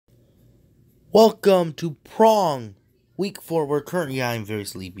Welcome to PRAW Week 4. I'm very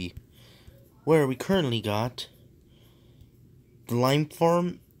sleepy. Where we currently got the lime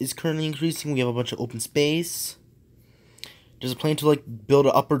farm is currently increasing. We have a bunch of open space. There's a plan to build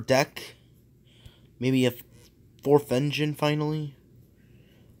an upper deck, maybe a fourth engine finally.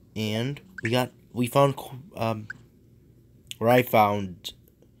 And we found I found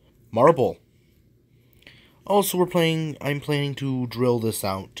marble. Also, I'm planning to drill this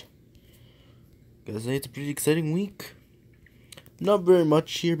out. Gotta say, it's a pretty exciting week. Not very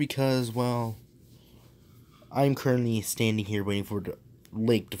much here because, well, I'm currently standing here waiting for the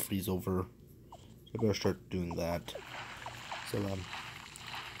lake to freeze over. So I better start doing that. So,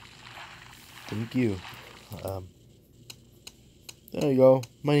 thank you. There you go.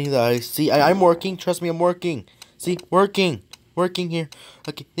 Mining the ice. See, I'm working. Trust me, I'm working. See, working. Working here.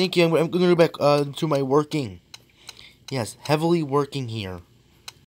 Okay, thank you. I'm going to go back to my working. Yes, heavily working here.